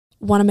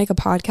Want to make a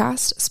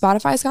podcast?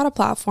 Spotify's got a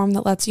platform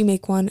that lets you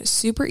make one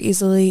super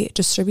easily,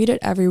 distribute it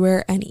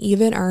everywhere, and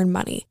even earn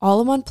money,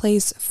 all in one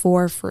place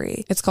for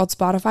free. It's called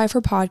Spotify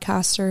for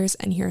Podcasters,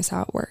 and here's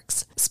how it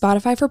works.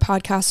 Spotify for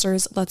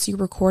Podcasters lets you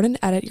record and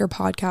edit your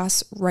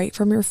podcasts right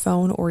from your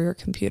phone or your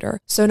computer.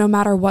 So no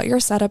matter what your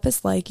setup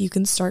is like, you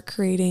can start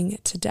creating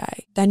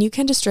today. Then you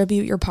can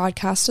distribute your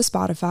podcast to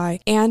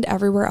Spotify and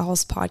everywhere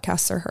else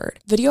podcasts are heard.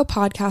 Video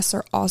podcasts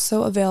are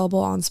also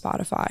available on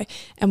Spotify,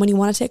 and when you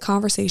want to take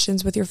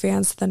conversations with your fans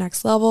to the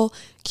next level,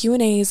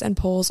 Q&As and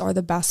polls are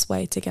the best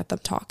way to get them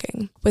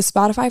talking. With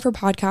Spotify for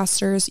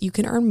Podcasters, you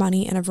can earn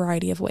money in a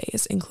variety of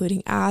ways,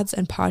 including ads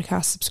and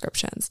podcast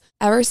subscriptions.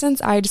 Ever since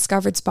I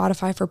discovered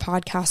Spotify for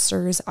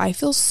Podcasters, I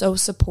feel so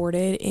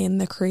supported in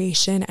the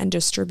creation and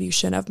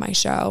distribution of my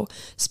show.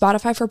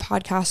 Spotify for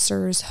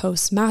Podcasters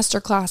hosts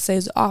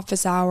masterclasses,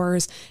 office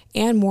hours,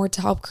 and more to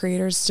help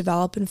creators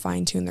develop and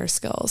fine-tune their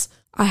skills.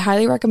 I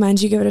highly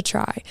recommend you give it a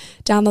try.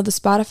 Download the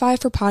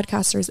Spotify for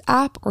Podcasters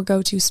app or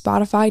go to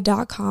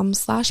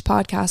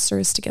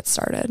spotify.com/podcasters to get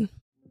started.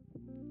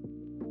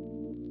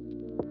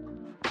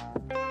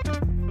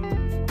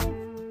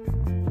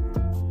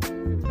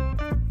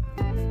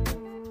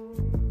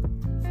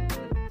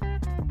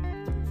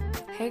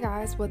 Hey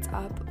guys, what's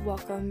up?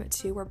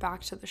 We're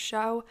back to the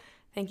show.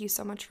 Thank you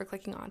so much for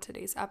clicking on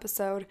today's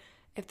episode.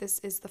 If this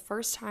is the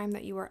first time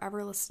that you are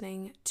ever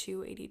listening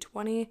to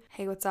 80/20,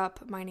 hey, what's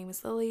up? My name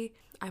is Lily.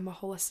 I'm a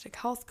holistic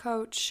health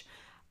coach.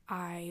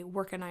 I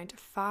work a 9 to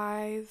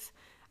 5.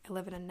 I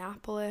live in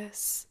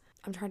Annapolis.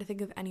 I'm trying to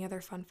think of any other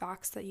fun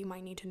facts that you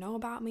might need to know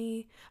about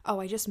me. Oh,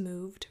 I just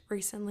moved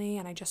recently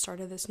and I just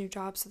started this new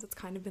job, so that's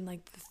kind of been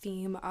like the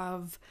theme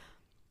of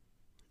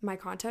my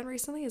content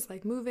recently is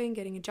like moving,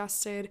 getting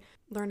adjusted,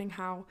 learning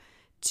how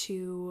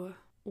to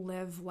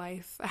live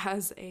life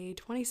as a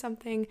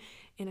 20-something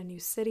in a new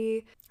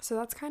city. So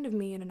that's kind of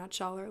me in a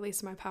nutshell, or at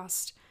least my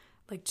past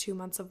like 2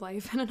 months of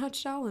life in a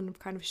nutshell, and I've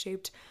kind of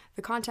shaped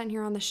the content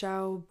here on the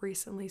show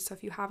recently. So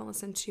if you haven't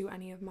listened to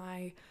any of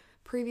my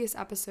previous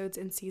episodes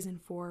in season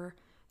 4,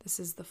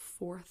 this is the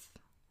 4th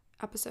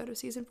episode of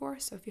season 4.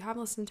 So if you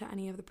haven't listened to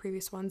any of the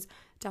previous ones,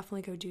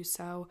 definitely go do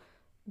so.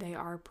 They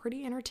are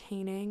pretty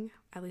entertaining,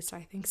 at least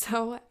I think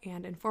so,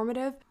 and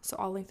informative. So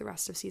I'll link the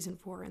rest of season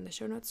 4 in the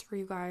show notes for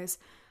you guys.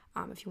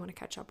 If you want to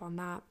catch up on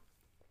that.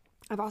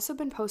 I've also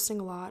been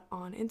posting a lot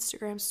on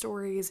Instagram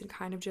stories and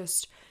kind of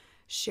just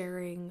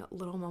sharing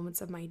little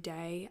moments of my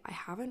day. I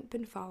haven't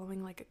been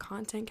following like a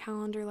content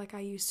calendar like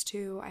I used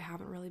to. I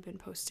haven't really been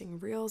posting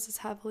reels as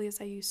heavily as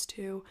I used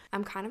to.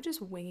 I'm kind of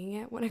just winging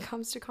it when it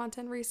comes to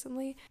content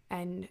recently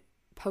and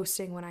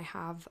posting when I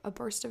have a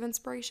burst of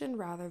inspiration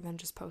rather than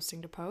just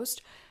posting to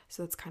post.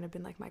 So that's kind of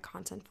been like my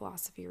content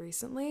philosophy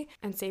recently.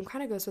 And same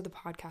kind of goes with the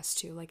podcast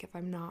too. Like if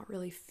I'm not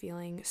really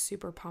feeling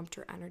super pumped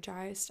or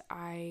energized,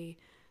 I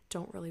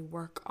don't really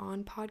work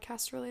on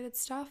podcast related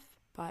stuff,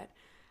 but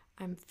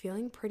I'm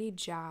feeling pretty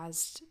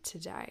jazzed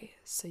today.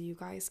 So you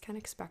guys can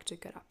expect a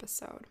good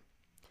episode.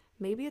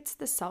 Maybe it's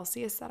the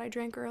Celsius that I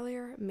drank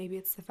earlier. Maybe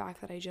it's the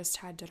fact that I just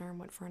had dinner and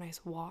went for a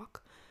nice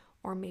walk.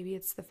 Or maybe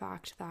it's the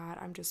fact that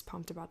I'm just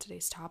pumped about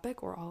today's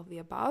topic, or all of the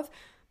above.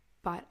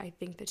 But I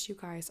think that you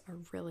guys are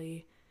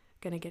really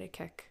going to get a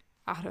kick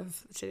out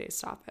of today's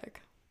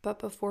topic. But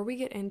before we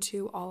get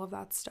into all of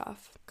that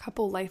stuff, a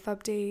couple life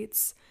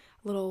updates,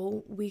 a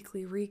little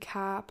weekly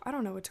recap. I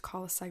don't know what to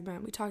call a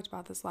segment. We talked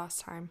about this last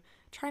time.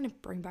 I'm trying to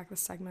bring back the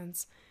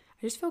segments.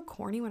 I just feel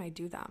corny when I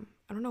do them.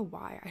 I don't know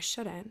why. I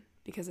shouldn't,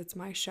 because it's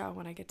my show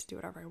and I get to do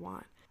whatever I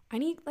want. I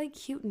need like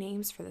cute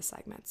names for the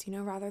segments,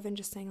 rather than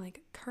just saying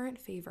like current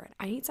favorite.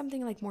 I need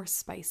something like more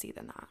spicy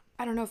than that.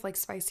 I don't know if like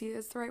spicy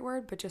is the right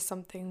word, but just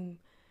something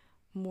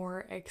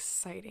more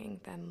exciting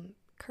than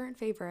current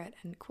favorite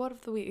and quote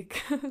of the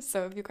week.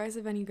 So if you guys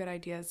have any good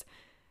ideas,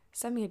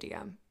 send me a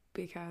DM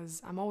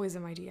because I'm always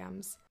in my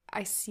DMs.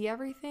 I see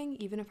everything,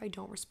 even if I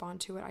don't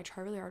respond to it. I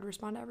try really hard to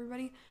respond to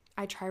everybody.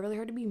 I try really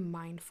hard to be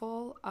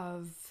mindful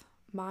of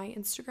my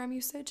Instagram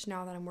usage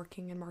now that I'm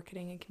working in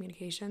marketing and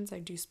communications. I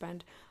do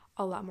spend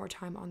a lot more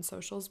time on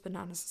socials, but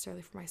not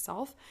necessarily for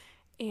myself.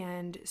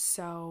 And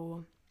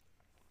so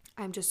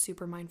I'm just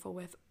super mindful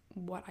with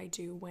what I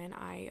do when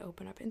I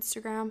open up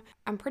Instagram.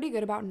 I'm pretty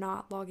good about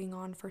not logging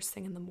on first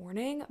thing in the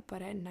morning,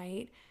 but at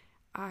night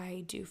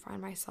I do find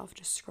myself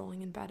just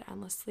scrolling in bed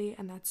endlessly,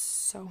 and that's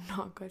so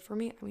not good for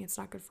me. I mean, it's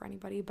not good for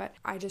anybody, but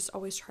I just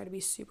always try to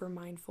be super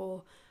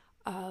mindful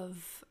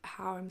of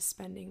how I'm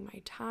spending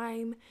my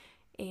time,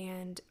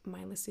 and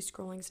mindlessly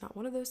scrolling is not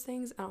one of those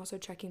things. And also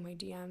checking my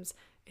DMs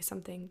is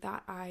something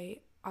that I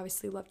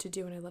obviously love to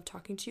do, and I love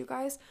talking to you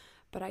guys,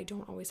 but I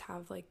don't always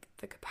have like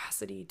the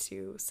capacity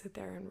to sit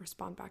there and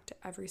respond back to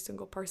every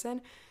single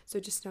person. So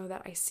just know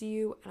that I see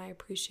you and I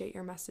appreciate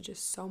your messages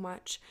so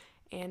much.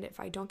 And if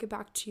I don't get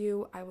back to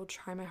you, I will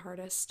try my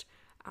hardest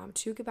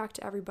to get back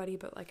to everybody.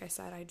 But like I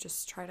said, I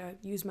just try to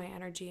use my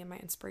energy and my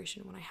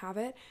inspiration when I have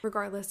it.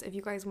 Regardless, if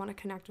you guys want to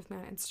connect with me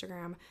on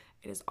Instagram,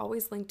 it is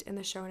always linked in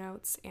the show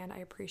notes, and I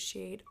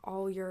appreciate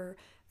all your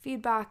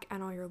feedback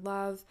and all your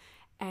love.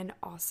 And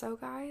also,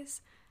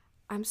 guys,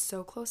 I'm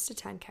so close to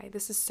 10K.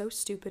 This is so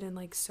stupid and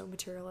like so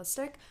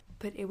materialistic,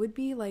 but it would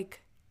be like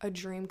a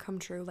dream come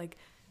true. Like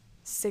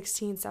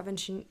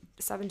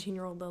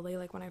 17-year-old Lily,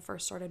 like when I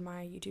first started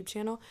my YouTube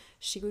channel,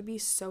 she would be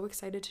so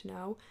excited to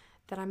know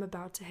that I'm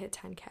about to hit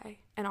 10K.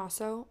 And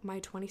also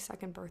my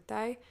 22nd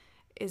birthday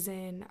is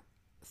in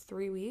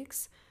 3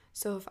 weeks.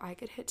 So if I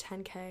could hit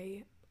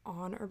 10K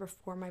on or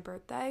before my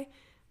birthday,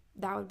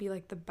 that would be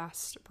like the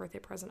best birthday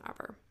present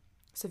ever.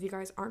 So if you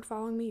guys aren't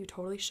following me, you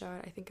totally should.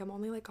 I think I'm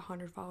only like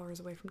 100 followers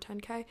away from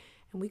 10K,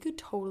 and we could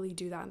totally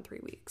do that in 3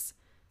 weeks.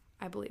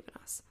 I believe in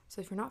us.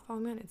 So if you're not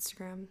following me on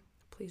Instagram,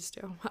 please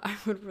do. I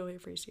would really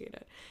appreciate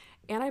it.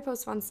 And I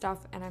post fun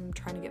stuff, and I'm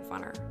trying to get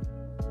funner.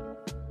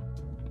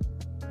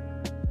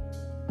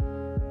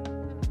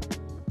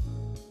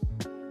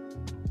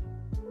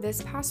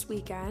 This past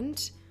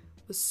weekend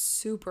was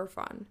super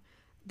fun.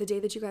 The day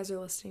that you guys are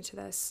listening to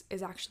this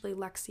is actually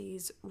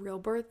Lexi's real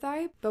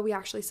birthday, but we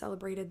actually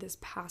celebrated this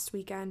past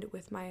weekend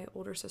with my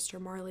older sister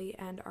Marley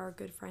and our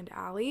good friend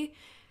Allie.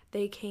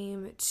 They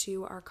came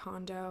to our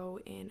condo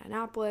in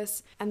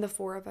Annapolis, and the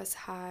four of us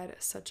had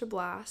such a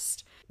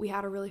blast. We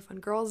had a really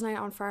fun girls' night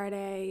on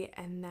Friday,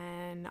 and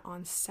then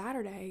on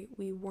Saturday,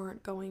 we were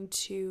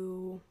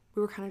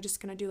kind of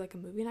just gonna do like a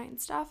movie night and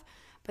stuff,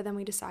 but then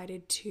we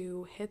decided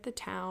to hit the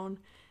town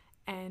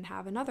and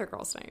have another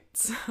girls' night.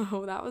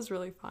 So that was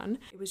really fun.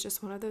 It was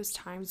just one of those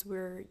times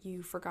where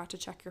you forgot to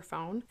check your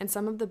phone, and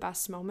some of the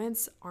best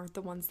moments aren't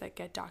the ones that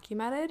get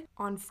documented.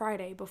 On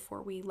Friday,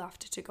 before we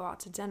left to go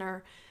out to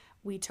dinner,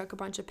 we took a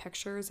bunch of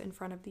pictures in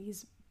front of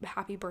these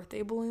happy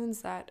birthday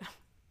balloons that,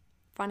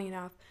 funny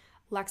enough,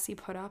 Lexi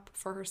put up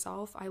for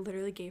herself. I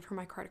literally gave her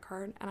my credit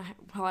card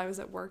while I was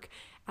at work,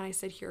 and I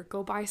said, here,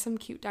 go buy some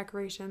cute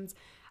decorations.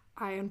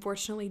 I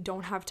unfortunately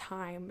don't have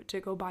time to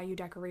go buy you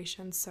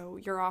decorations, so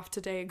you're off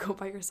today, go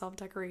buy yourself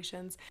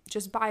decorations.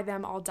 Just buy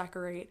them, I'll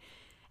decorate.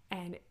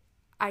 And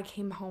I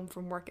came home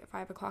from work at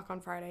 5 o'clock on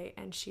Friday,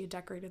 and she had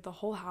decorated the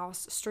whole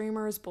house,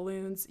 streamers,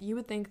 balloons. You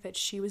would think that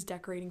she was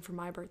decorating for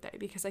my birthday,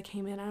 because I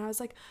came in and I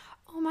was like,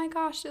 oh my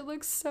gosh, it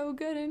looks so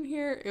good in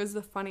here. It was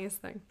the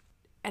funniest thing.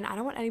 And I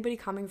don't want anybody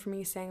coming for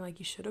me saying like,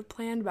 you should have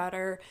planned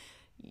better,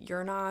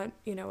 you're not,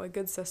 a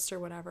good sister,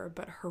 whatever.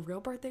 But her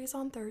real birthday is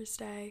on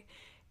Thursday,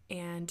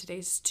 and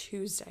today's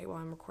Tuesday while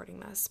I'm recording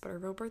this, but her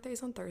real birthday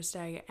is on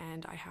Thursday,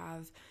 and I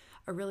have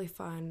a really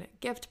fun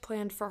gift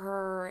planned for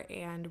her,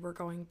 and we're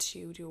going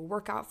to do a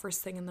workout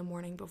first thing in the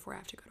morning before I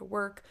have to go to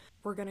work.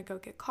 We're going to go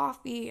get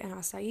coffee and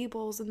acai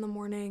bowls in the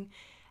morning,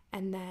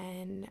 and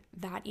then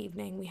that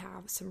evening we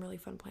have some really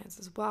fun plans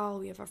as well.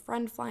 We have a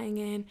friend flying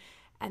in,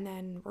 and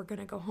then we're going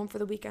to go home for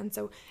the weekend,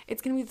 so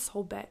it's going to be this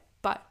whole bit.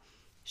 But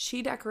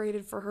she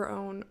decorated for her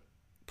own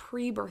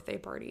pre-birthday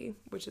party,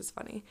 which is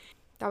funny.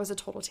 That was a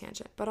total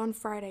tangent. But on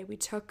Friday, we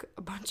took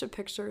a bunch of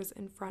pictures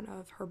in front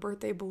of her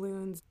birthday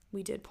balloons.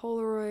 We did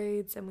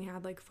Polaroids, and we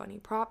had like funny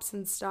props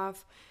and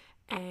stuff.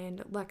 And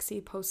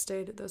Lexi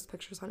posted those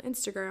pictures on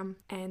Instagram.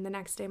 And the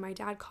next day my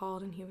dad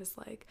called, and he was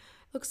like,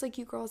 looks like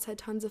you girls had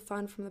tons of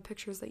fun from the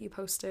pictures that you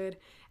posted.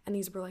 And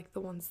these were like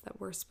the ones that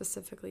were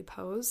specifically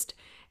posed.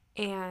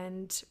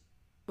 And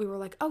we were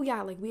like, oh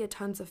yeah, like we had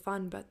tons of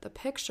fun, but the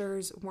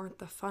pictures weren't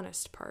the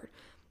funnest part.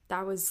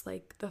 That was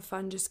like the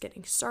fun just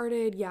getting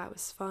started. Yeah, it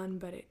was fun,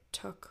 but it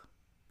took,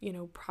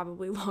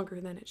 probably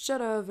longer than it should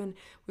have. And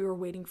we were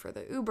waiting for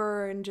the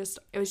Uber, and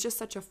it was just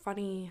such a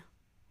funny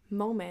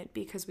moment,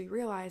 because we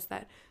realized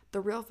that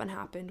the real fun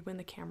happened when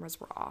the cameras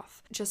were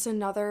off. Just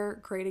another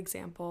great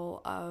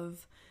example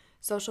of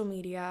social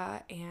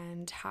media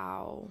and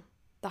how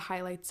the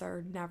highlights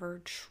are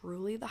never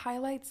truly the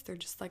highlights. They're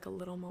just like a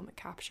little moment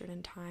captured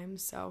in time.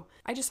 So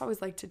I just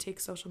always like to take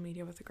social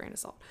media with a grain of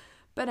salt.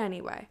 But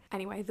anyway,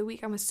 the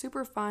weekend was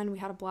super fun. We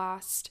had a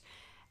blast.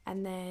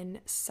 And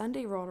then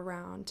Sunday rolled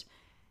around,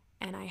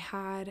 and I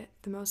had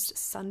the most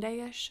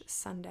Sunday-ish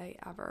Sunday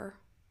ever.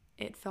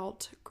 It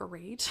felt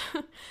great.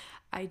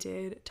 I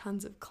did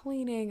tons of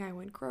cleaning. I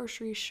went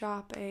grocery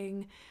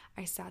shopping.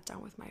 I sat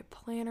down with my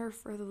planner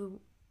for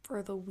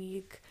the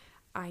week.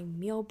 I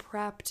meal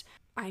prepped.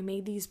 I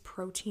made these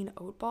protein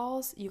oat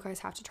balls. You guys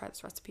have to try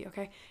this recipe,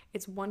 okay?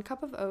 It's 1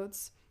 cup of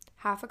oats,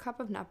 half a cup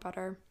of nut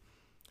butter,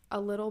 a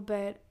little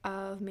bit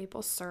of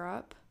maple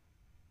syrup,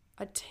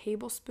 a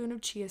tablespoon of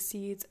chia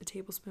seeds, a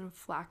tablespoon of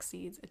flax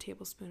seeds, a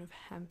tablespoon of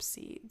hemp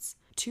seeds,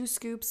 2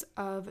 scoops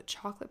of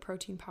chocolate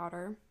protein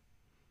powder,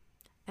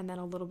 and then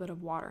a little bit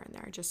of water in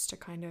there just to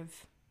kind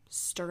of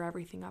stir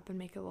everything up and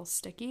make it a little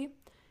sticky.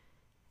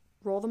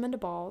 Roll them into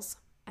balls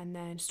and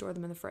then store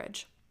them in the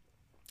fridge.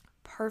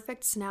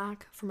 Perfect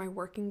snack for my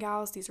working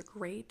gals. These are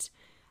great.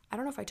 I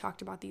don't know if I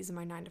talked about these in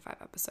my 9 to 5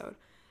 episode,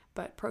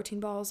 but protein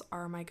balls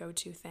are my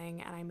go-to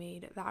thing, and I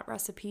made that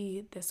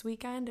recipe this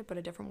weekend, but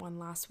a different one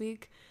last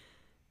week.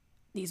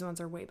 These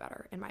ones are way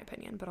better, in my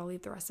opinion, but I'll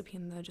leave the recipe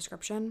in the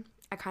description.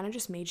 I kind of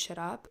just made shit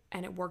up,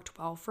 and it worked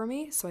well for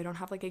me, so I don't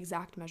have like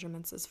exact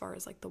measurements as far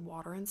as like the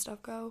water and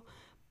stuff go,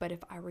 but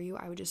if I were you,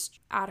 I would just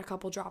add a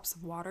couple drops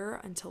of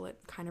water until it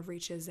kind of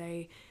reaches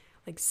a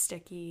like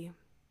sticky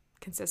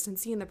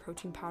consistency and the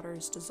protein powder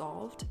is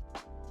dissolved.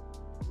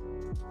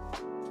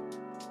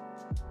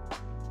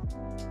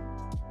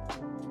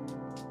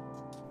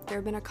 There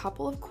have been a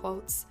couple of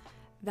quotes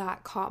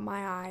that caught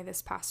my eye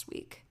this past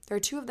week. There are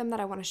two of them that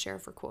I want to share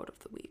for quote of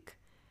the week.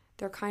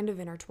 They're kind of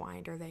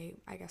intertwined, or they,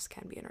 I guess,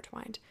 can be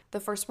intertwined. The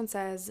first one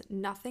says,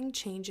 "Nothing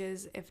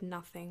changes if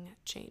nothing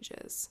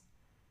changes."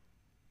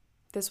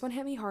 This one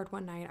hit me hard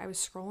one night. I was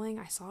scrolling,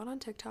 I saw it on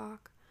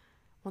TikTok.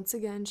 Once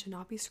again, should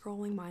not be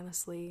scrolling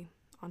mindlessly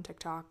on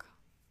TikTok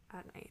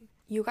at night.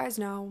 You guys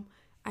know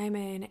I'm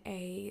in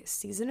a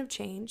season of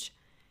change,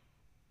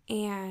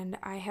 and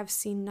I have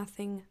seen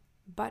nothing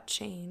but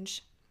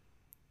change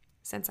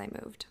since I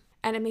moved.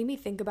 And it made me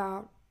think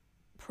about,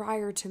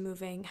 prior to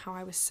moving, how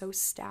I was so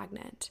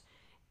stagnant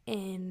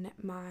in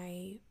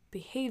my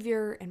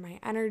behavior and my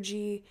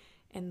energy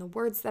and the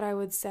words that I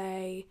would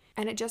say.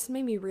 And it just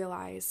made me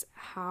realize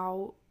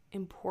how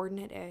important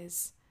it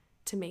is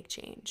to make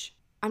change.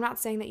 I'm not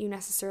saying that you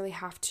necessarily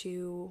have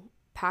to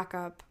pack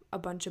up a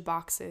bunch of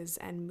boxes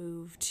and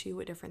move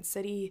to a different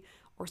city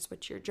or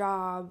switch your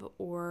job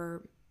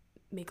or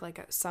make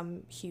like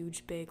some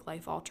huge, big,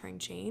 life-altering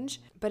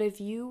change. But if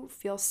you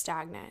feel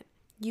stagnant,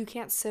 you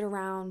can't sit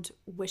around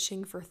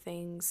wishing for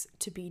things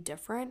to be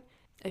different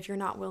if you're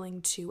not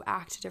willing to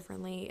act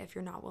differently, if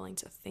you're not willing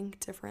to think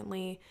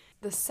differently.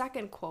 The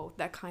second quote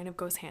that kind of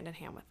goes hand in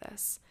hand with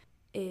this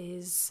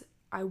is,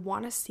 "I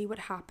want to see what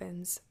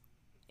happens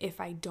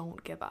if I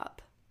don't give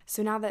up."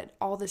 So now that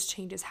all this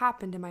change has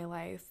happened in my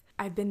life,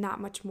 I've been that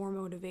much more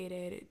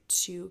motivated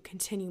to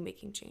continue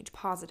making change,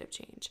 positive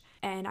change.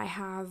 And I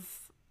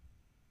have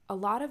a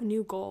lot of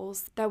new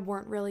goals that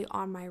weren't really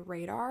on my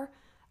radar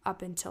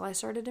up until I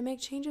started to make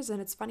changes.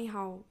 And it's funny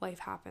how life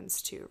happens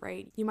too,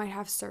 right? You might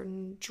have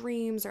certain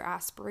dreams or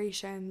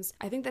aspirations.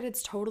 I think that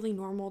it's totally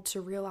normal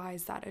to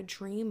realize that a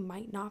dream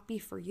might not be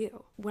for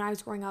you. When I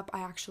was growing up,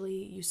 I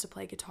actually used to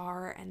play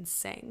guitar and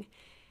sing.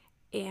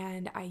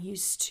 And I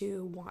used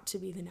to want to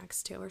be the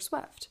next Taylor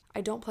Swift.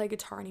 I don't play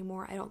guitar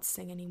anymore. I don't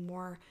sing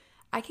anymore.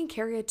 I can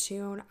carry a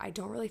tune. I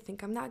don't really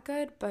think I'm that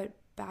good, but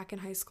back in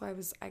high school, I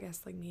was, I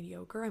guess, like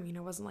mediocre. I mean,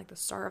 I wasn't like the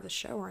star of the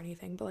show or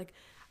anything, but like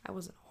I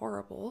wasn't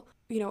horrible.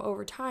 You know,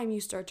 over time, you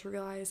start to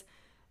realize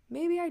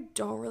maybe I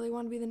don't really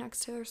want to be the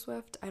next Taylor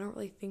Swift. I don't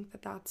really think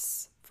that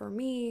that's for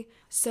me.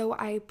 So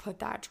I put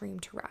that dream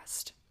to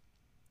rest.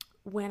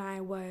 When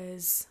I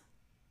was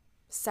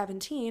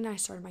 17, I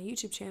started my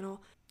YouTube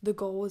channel. The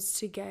goal was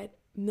to get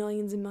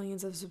millions and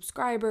millions of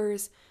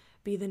subscribers,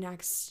 be the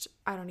next,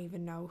 I don't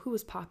even know who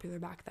was popular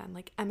back then,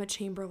 like Emma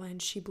Chamberlain,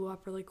 she blew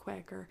up really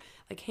quick, or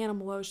like Hannah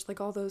Meloche, like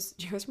all those.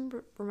 Do you guys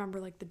remember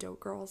like the Dope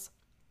Girls?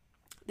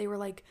 They were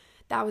like,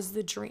 that was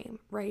the dream,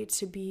 right?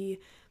 To be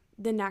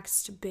the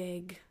next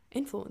big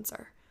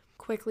influencer.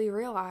 Quickly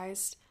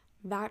realized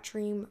that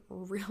dream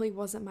really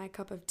wasn't my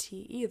cup of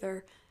tea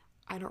either.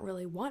 I don't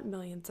really want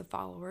millions of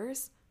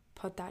followers.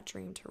 Put that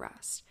dream to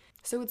rest.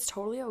 So it's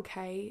totally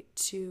okay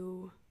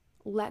to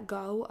let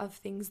go of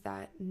things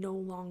that no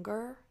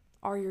longer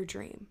are your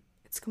dream.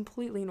 It's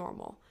completely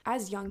normal.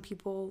 As young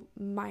people,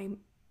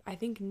 I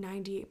think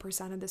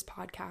 98% of this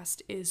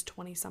podcast is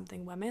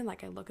 20-something women.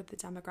 Like, I look at the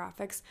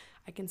demographics,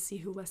 I can see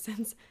who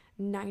listens.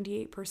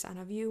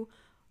 98% of you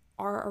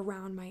are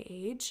around my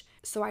age.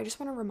 So I just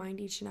want to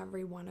remind each and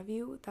every one of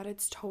you that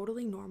it's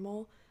totally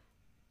normal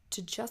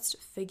to just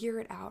figure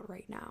it out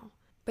right now.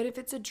 But if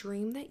it's a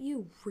dream that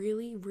you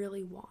really,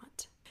 really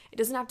want, it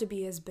doesn't have to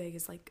be as big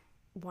as like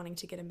wanting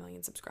to get 1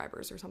 million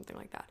subscribers or something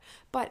like that.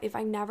 But if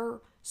I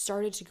never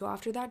started to go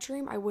after that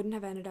dream, I wouldn't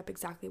have ended up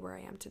exactly where I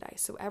am today.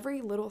 So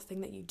every little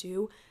thing that you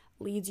do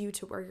leads you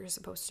to where you're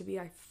supposed to be.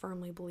 I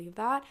firmly believe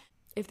that.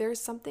 If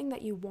there's something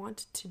that you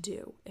want to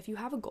do, if you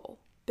have a goal,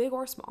 big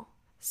or small,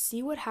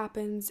 see what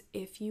happens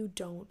if you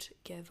don't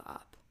give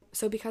up.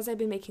 So because I've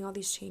been making all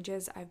these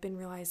changes, I've been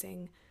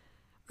realizing,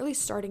 or at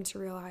least starting to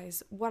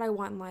realize, what I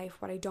want in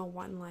life, what I don't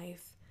want in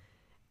life.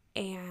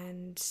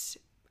 And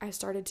I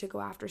started to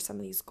go after some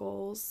of these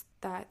goals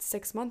that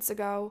 6 months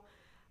ago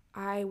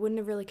I wouldn't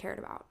have really cared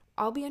about.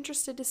 I'll be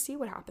interested to see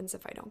what happens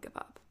if I don't give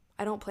up.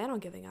 I don't plan on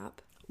giving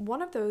up.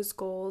 One of those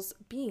goals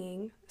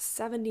being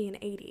 70 and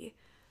 80,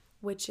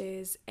 which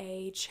is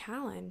a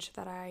challenge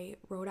that I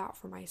wrote out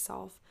for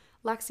myself.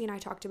 Lexi and I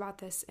talked about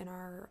this in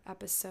our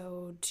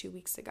episode 2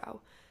 weeks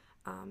ago.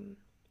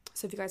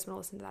 So if you guys want to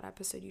listen to that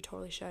episode, you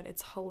totally should.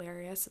 It's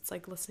hilarious. It's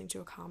like listening to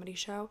a comedy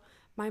show.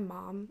 My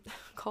mom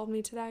called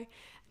me today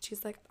and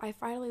she's like, "I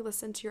finally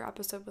listened to your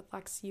episode with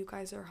Lexi. You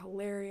guys are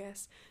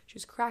hilarious."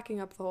 She's cracking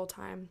up the whole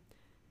time.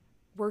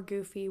 We're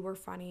goofy, we're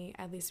funny,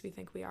 at least we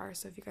think we are.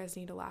 So if you guys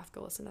need to laugh,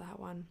 go listen to that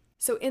one.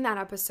 So in that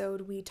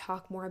episode, we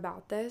talk more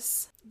about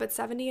this. But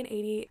 70 and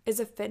 80 is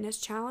a fitness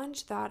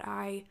challenge that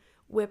I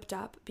whipped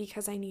up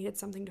because I needed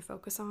something to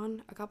focus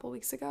on a couple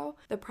weeks ago.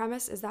 The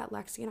premise is that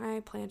Lexi and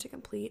I plan to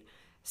complete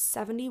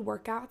 70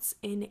 workouts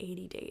in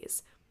 80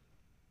 days.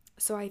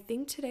 So I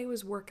think today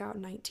was workout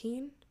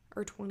 19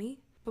 or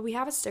 20, but we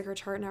have a sticker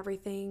chart and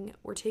everything.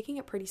 We're taking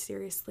it pretty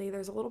seriously.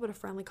 There's a little bit of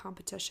friendly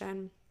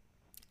competition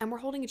and we're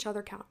holding each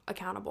other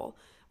accountable,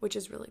 which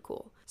is really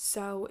cool.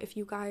 So if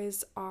you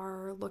guys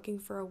are looking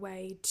for a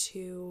way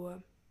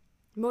to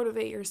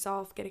motivate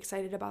yourself, get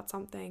excited about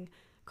something,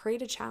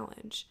 create a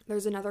challenge.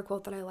 There's another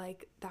quote that I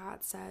like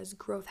that says,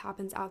 growth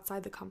happens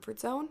outside the comfort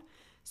zone.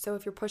 So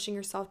if you're pushing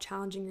yourself,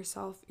 challenging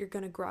yourself, you're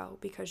going to grow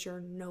because you're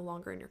no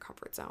longer in your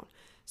comfort zone.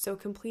 So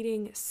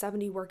completing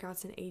 70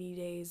 workouts in 80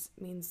 days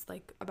means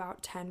like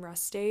about 10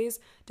 rest days,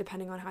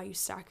 depending on how you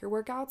stack your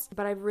workouts.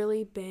 But I've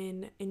really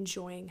been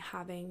enjoying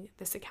having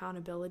this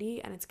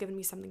accountability, and it's given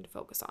me something to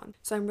focus on.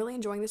 So I'm really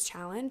enjoying this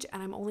challenge,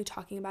 and I'm only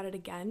talking about it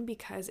again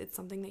because it's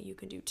something that you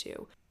can do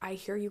too. I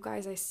hear you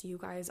guys, I see you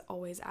guys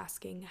always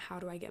asking, how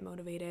do I get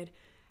motivated?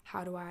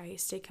 How do I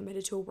stay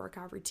committed to a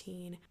workout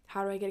routine?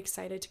 How do I get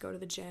excited to go to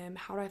the gym?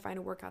 How do I find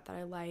a workout that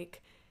I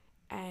like?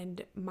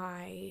 And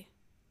my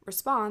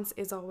response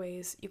is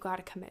always, you got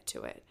to commit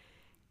to it.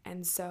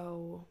 And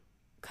so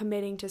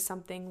committing to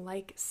something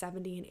like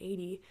 70 and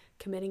 80,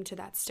 committing to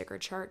that sticker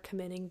chart,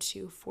 committing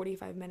to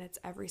 45 minutes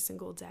every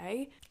single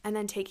day, and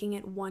then taking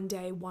it one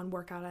day, one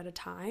workout at a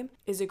time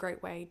is a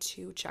great way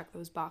to check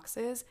those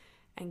boxes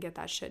and get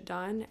that shit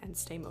done and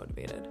stay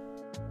motivated.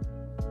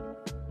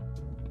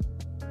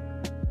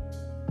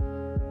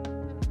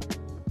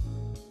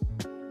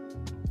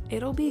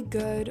 It'll be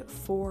good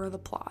for the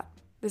plot.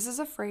 This is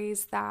a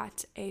phrase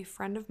that a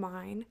friend of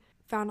mine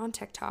found on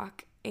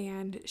TikTok,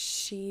 and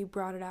she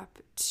brought it up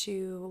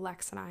to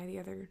Lex and I the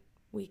other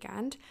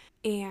weekend,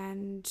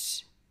 and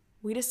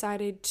we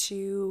decided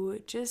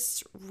to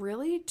just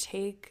really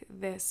take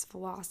this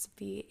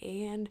philosophy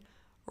and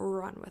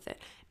run with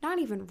it. Not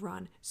even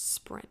run,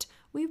 sprint.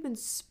 We've been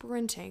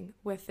sprinting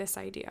with this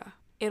idea.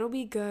 It'll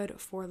be good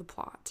for the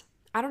plot.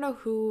 I don't know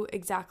who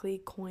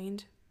exactly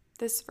coined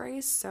this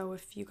phrase, so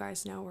if you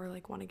guys know or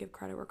like want to give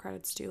credit where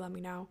credit's due, let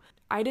me know.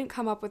 I didn't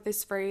come up with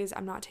this phrase.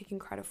 I'm not taking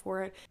credit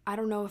for it. I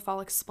don't know if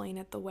I'll explain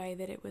it the way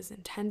that it was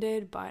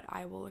intended, but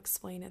I will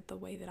explain it the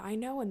way that I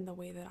know and the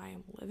way that I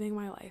am living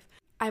my life.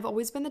 I've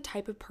always been the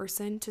type of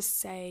person to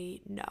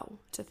say no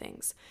to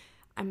things.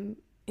 I'm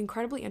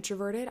incredibly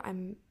introverted.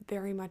 I'm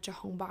very much a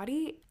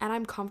homebody, and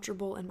I'm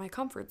comfortable in my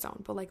comfort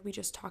zone. But like we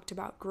just talked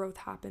about, growth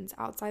happens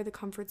outside the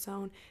comfort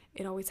zone.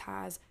 It always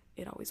has.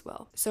 It always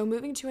will. So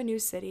moving to a new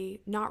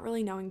city, not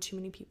really knowing too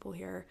many people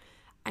here,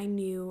 I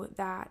knew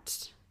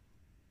that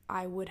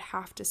I would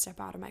have to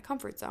step out of my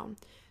comfort zone.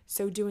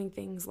 So doing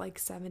things like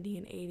 70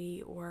 and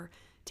 80 or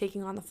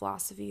taking on the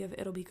philosophy of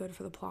it'll be good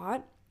for the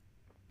plot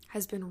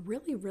has been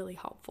really, really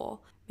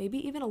helpful.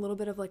 Maybe even a little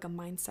bit of like a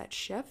mindset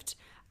shift.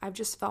 I've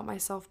just felt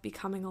myself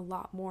becoming a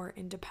lot more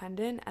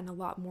independent and a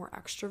lot more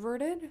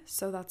extroverted.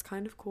 So that's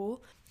kind of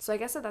cool. So I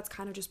guess that's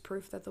kind of just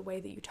proof that the way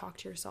that you talk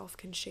to yourself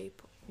can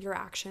shape your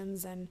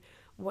actions and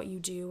what you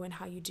do and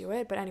how you do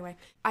it. But anyway,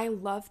 I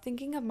love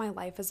thinking of my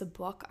life as a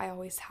book. I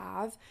always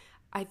have.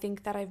 I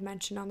think that I've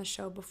mentioned on the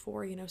show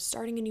before,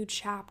 starting a new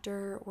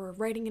chapter or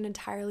writing an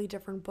entirely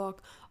different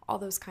book, all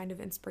those kind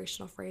of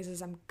inspirational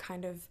phrases. I'm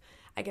kind of,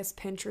 I guess,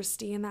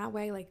 Pinteresty in that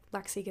way. Like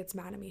Lexi gets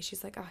mad at me.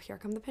 She's like, oh, here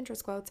come the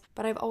Pinterest quotes.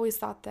 But I've always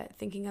thought that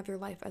thinking of your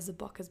life as a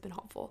book has been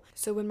helpful.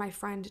 So when my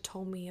friend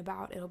told me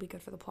about it'll be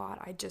good for the plot,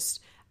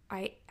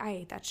 I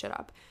ate that shit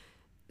up.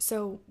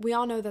 So we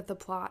all know that the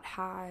plot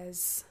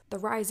has the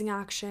rising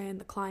action,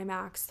 the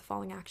climax, the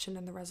falling action,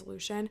 and the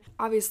resolution.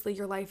 Obviously,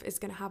 your life is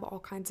going to have all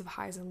kinds of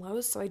highs and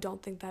lows, so I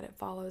don't think that it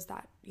follows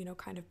that,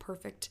 kind of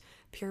perfect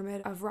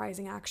pyramid of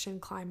rising action,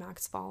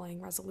 climax, falling,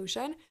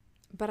 resolution.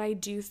 But I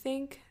do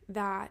think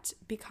that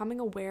becoming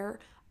aware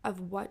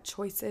of what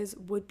choices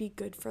would be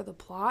good for the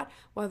plot,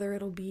 whether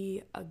it'll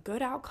be a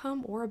good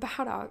outcome or a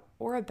bad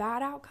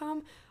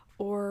outcome,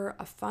 or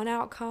a fun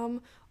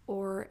outcome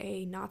or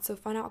a not so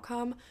fun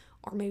outcome,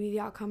 or maybe the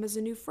outcome is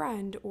a new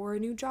friend or a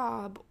new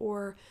job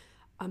or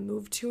a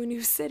move to a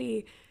new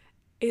city.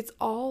 It's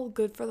all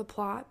good for the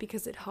plot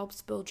because it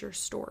helps build your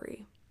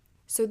story.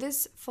 So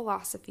this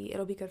philosophy,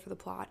 it'll be good for the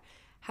plot,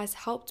 has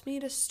helped me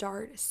to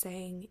start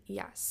saying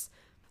yes.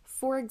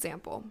 For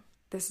example,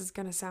 this is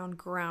going to sound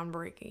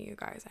groundbreaking, you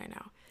guys, I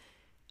know.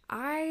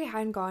 I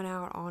hadn't gone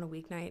out on a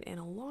weeknight in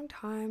a long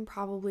time,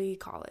 probably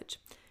college.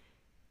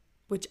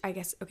 Which I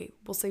guess, okay,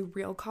 we'll say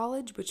real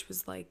college, which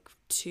was like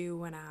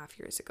 2.5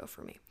 years ago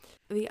for me.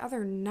 The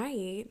other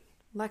night,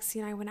 Lexi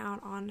and I went out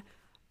on,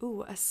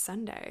 a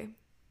Sunday.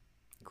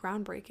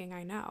 Groundbreaking,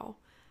 I know.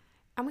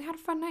 And we had a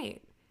fun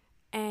night.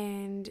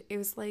 And it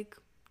was like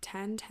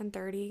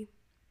 10:30.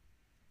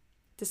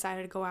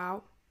 Decided to go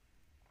out.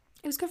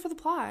 It was good for the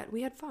plot.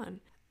 We had fun.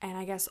 And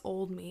I guess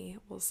old me,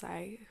 will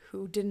say,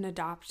 who didn't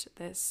adopt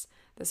this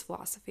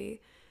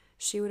philosophy,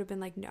 she would have been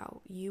like,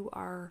 no, you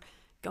are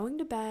going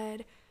to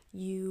bed.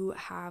 You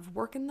have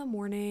work in the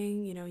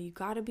morning, you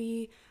got to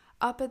be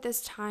up at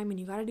this time and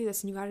you got to do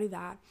this and you got to do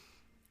that.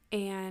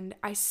 And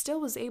I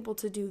still was able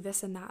to do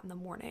this and that in the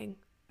morning.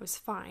 It was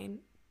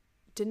fine.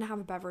 Didn't have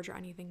a beverage or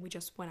anything. We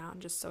just went out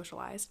and just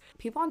socialized.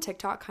 People on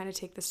TikTok kind of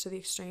take this to the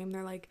extreme.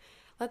 They're like,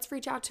 let's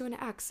reach out to an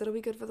ex. It'll be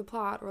good for the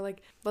plot. Or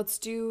like, let's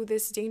do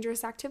this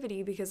dangerous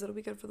activity because it'll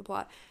be good for the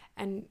plot.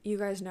 And you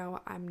guys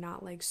know I'm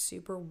not like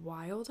super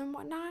wild and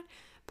whatnot,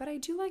 but I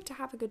do like to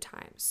have a good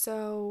time.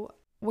 So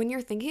when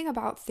you're thinking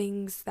about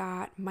things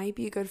that might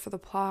be good for the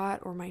plot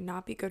or might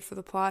not be good for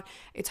the plot,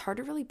 it's hard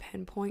to really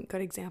pinpoint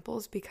good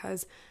examples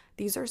because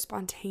these are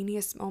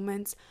spontaneous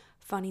moments,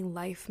 funny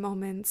life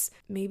moments,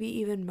 maybe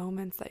even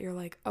moments that you're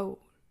like, oh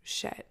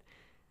shit,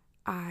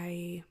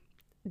 I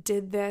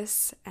did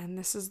this and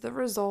this is the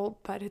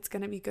result, but it's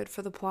going to be good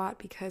for the plot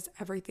because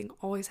everything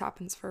always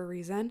happens for a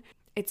reason.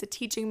 It's a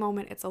teaching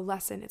moment, it's a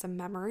lesson, it's a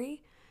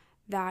memory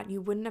that you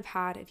wouldn't have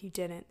had if you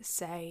didn't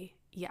say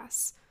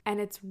yes. And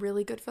it's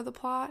really good for the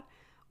plot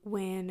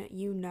when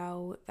you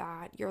know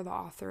that you're the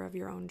author of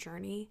your own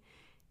journey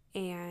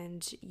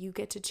and you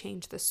get to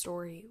change the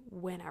story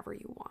whenever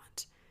you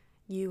want.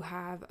 You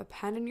have a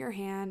pen in your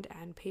hand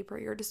and paper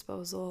at your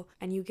disposal,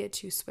 and you get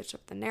to switch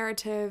up the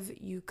narrative.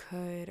 You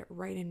could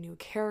write in new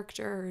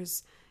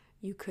characters.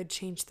 You could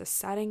change the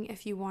setting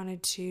if you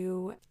wanted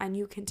to, and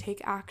you can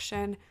take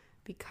action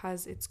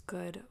because it's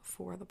good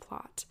for the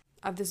plot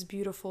of this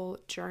beautiful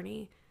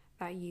journey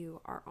that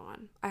you are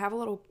on. I have a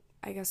little,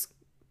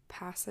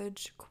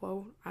 passage,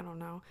 quote, I don't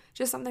know,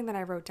 just something that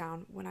I wrote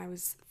down when I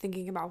was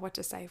thinking about what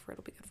to say for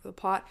it'll be good for the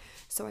plot.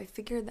 So I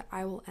figured that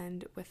I will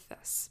end with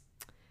this.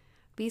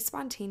 Be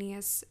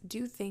spontaneous,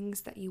 do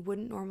things that you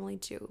wouldn't normally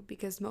do,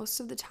 because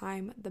most of the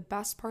time, the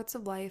best parts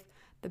of life,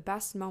 the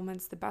best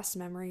moments, the best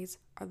memories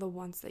are the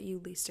ones that you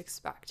least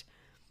expect.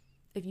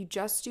 If you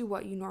just do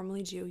what you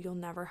normally do, you'll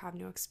never have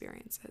new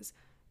experiences.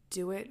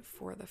 Do it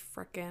for the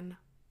frickin'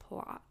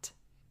 plot.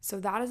 So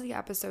that is the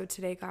episode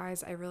today,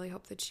 guys. I really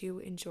hope that you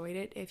enjoyed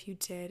it. If you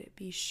did,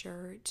 be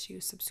sure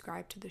to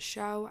subscribe to the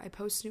show. I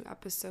post new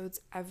episodes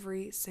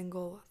every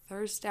single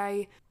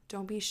Thursday.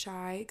 Don't be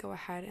shy. Go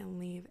ahead and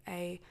leave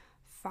a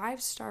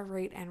 5-star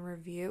rate and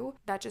review.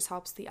 That just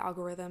helps the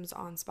algorithms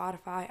on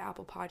Spotify,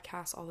 Apple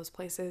Podcasts, all those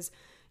places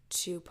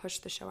to push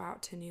the show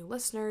out to new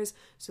listeners,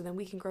 so then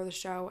we can grow the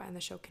show and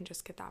the show can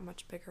just get that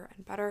much bigger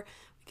and better.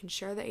 We can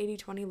share the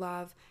 80/20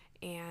 love,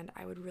 and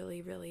I would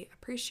really, really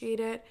appreciate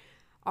it.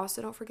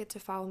 Also, don't forget to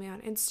follow me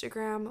on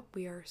Instagram.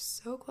 We are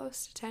so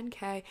close to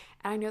 10K,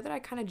 and I know that I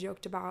kind of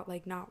joked about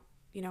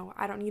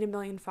I don't need 1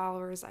 million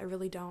followers. I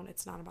really don't.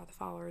 It's not about the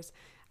followers.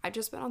 I've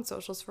just been on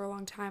socials for a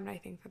long time, and I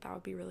think that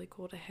would be really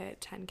cool to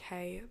hit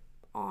 10K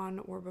on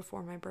or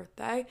before my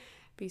birthday.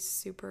 It'd be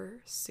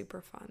super, super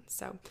fun.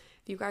 So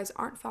if you guys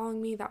aren't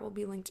following me, that will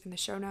be linked in the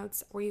show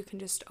notes, or you can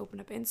just open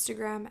up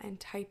Instagram and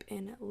type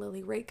in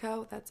Lily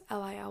Rakow. That's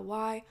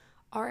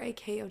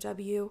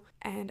LILYRAKOW,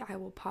 and I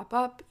will pop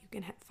up. You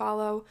can hit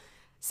follow,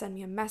 send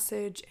me a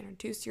message,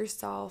 introduce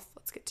yourself.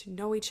 Let's get to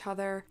know each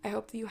other. I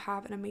hope that you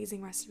have an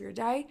amazing rest of your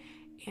day,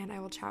 and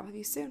I will chat with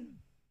you soon.